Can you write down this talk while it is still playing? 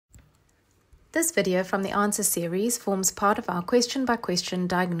This video from the Answer series forms part of our question-by-question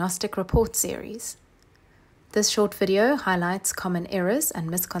Diagnostic Report series. This short video highlights common errors and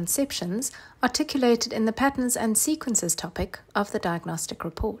misconceptions articulated in the patterns and sequences topic of the Diagnostic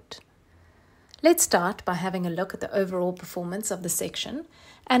Report. Let's start by having a look at the overall performance of the section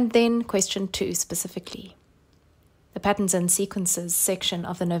and then question 2 specifically. The Patterns and Sequences section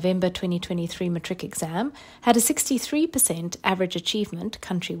of the November 2023 matric exam had a 63% average achievement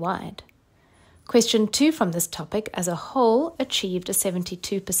countrywide. Question 2 from this topic as a whole achieved a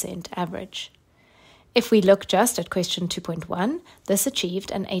 72% average. If we look just at question 2.1, this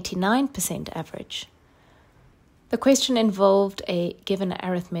achieved an 89% average. The question involved a given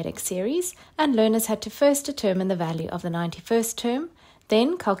arithmetic series, and learners had to first determine the value of the 91st term,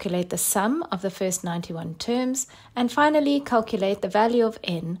 then calculate the sum of the first 91 terms, and finally calculate the value of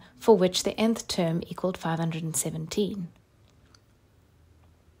n for which the nth term equaled 517.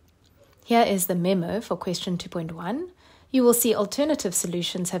 Here is the memo for question 2.1. You will see alternative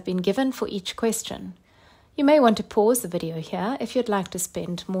solutions have been given for each question. You may want to pause the video here if you'd like to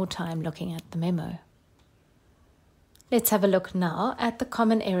spend more time looking at the memo. Let's have a look now at the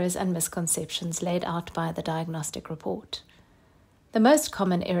common errors and misconceptions laid out by the Diagnostic Report. The most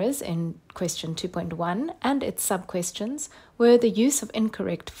common errors in question 2.1 and its sub-questions were the use of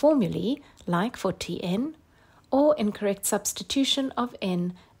incorrect formulae, like for Tn, or incorrect substitution of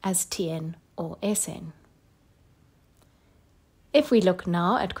n as Tn or Sn. If we look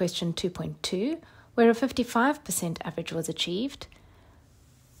now at question 2.2, where a 55% average was achieved,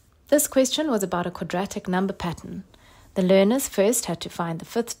 this question was about a quadratic number pattern. The learners first had to find the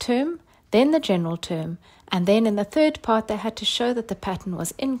fifth term, then the general term, and then in the third part they had to show that the pattern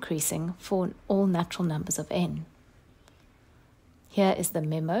was increasing for all natural numbers of n. Here is the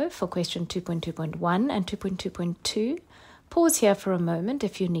memo for question 2.2.1 and 2.2.2. Pause here for a moment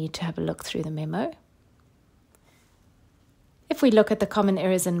if you need to have a look through the memo. If we look at the common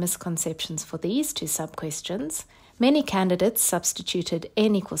errors and misconceptions for these two sub-questions, many candidates substituted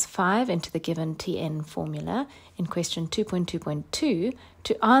n equals 5 into the given Tn formula in question 2.2.2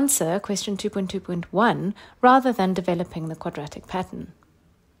 to answer question 2.2.1 rather than developing the quadratic pattern.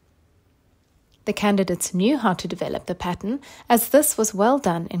 The candidates knew how to develop the pattern, as this was well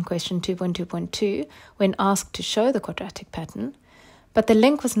done in question 2.2.2 when asked to show the quadratic pattern, but the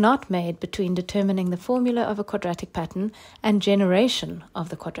link was not made between determining the formula of a quadratic pattern and generation of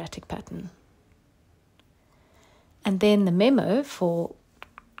the quadratic pattern. And then the memo for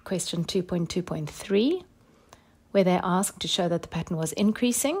question 2.2.3, where they're asked to show that the pattern was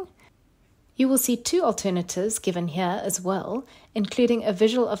increasing. You will see two alternatives given here as well, including a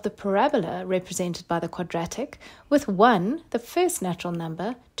visual of the parabola represented by the quadratic, with 1, the first natural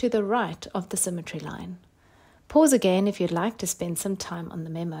number, to the right of the symmetry line. Pause again if you'd like to spend some time on the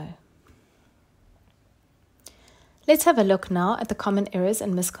memo. Let's have a look now at the common errors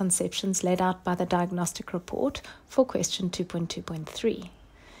and misconceptions laid out by the Diagnostic Report for question 2.2.3.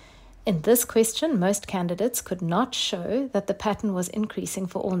 In this question, most candidates could not show that the pattern was increasing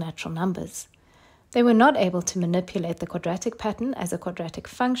for all natural numbers. They were not able to manipulate the quadratic pattern as a quadratic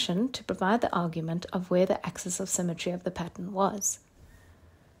function to provide the argument of where the axis of symmetry of the pattern was.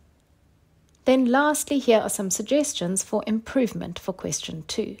 Then lastly, here are some suggestions for improvement for question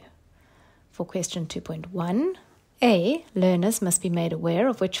 2. For question 2.1, A. Learners must be made aware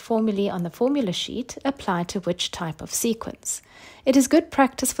of which formulae on the formula sheet apply to which type of sequence. It is good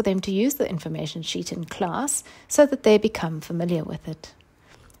practice for them to use the information sheet in class so that they become familiar with it.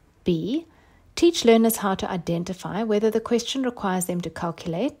 B. Teach learners how to identify whether the question requires them to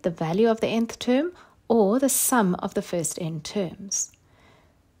calculate the value of the nth term or the sum of the first n terms.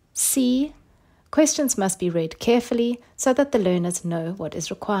 C. Questions must be read carefully so that the learners know what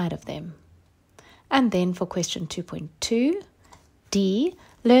is required of them. And then for question 2.2, D,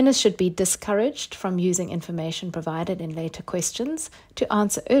 learners should be discouraged from using information provided in later questions to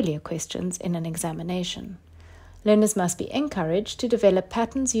answer earlier questions in an examination. Learners must be encouraged to develop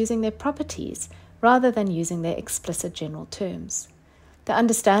patterns using their properties rather than using their explicit general terms. The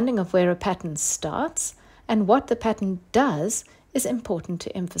understanding of where a pattern starts and what the pattern does is important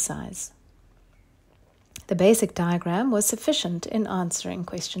to emphasize. The basic diagram was sufficient in answering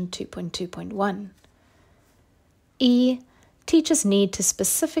question 2.2.1. E. Teachers need to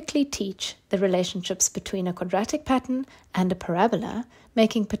specifically teach the relationships between a quadratic pattern and a parabola,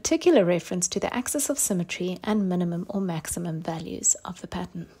 making particular reference to the axis of symmetry and minimum or maximum values of the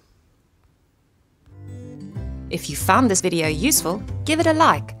pattern. If you found this video useful, give it a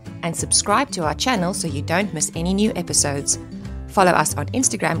like and subscribe to our channel so you don't miss any new episodes. Follow us on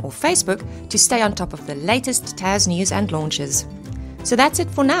Instagram or Facebook to stay on top of the latest TAS news and launches. So that's it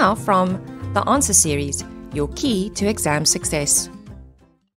for now from The Answer Series, your key to exam success.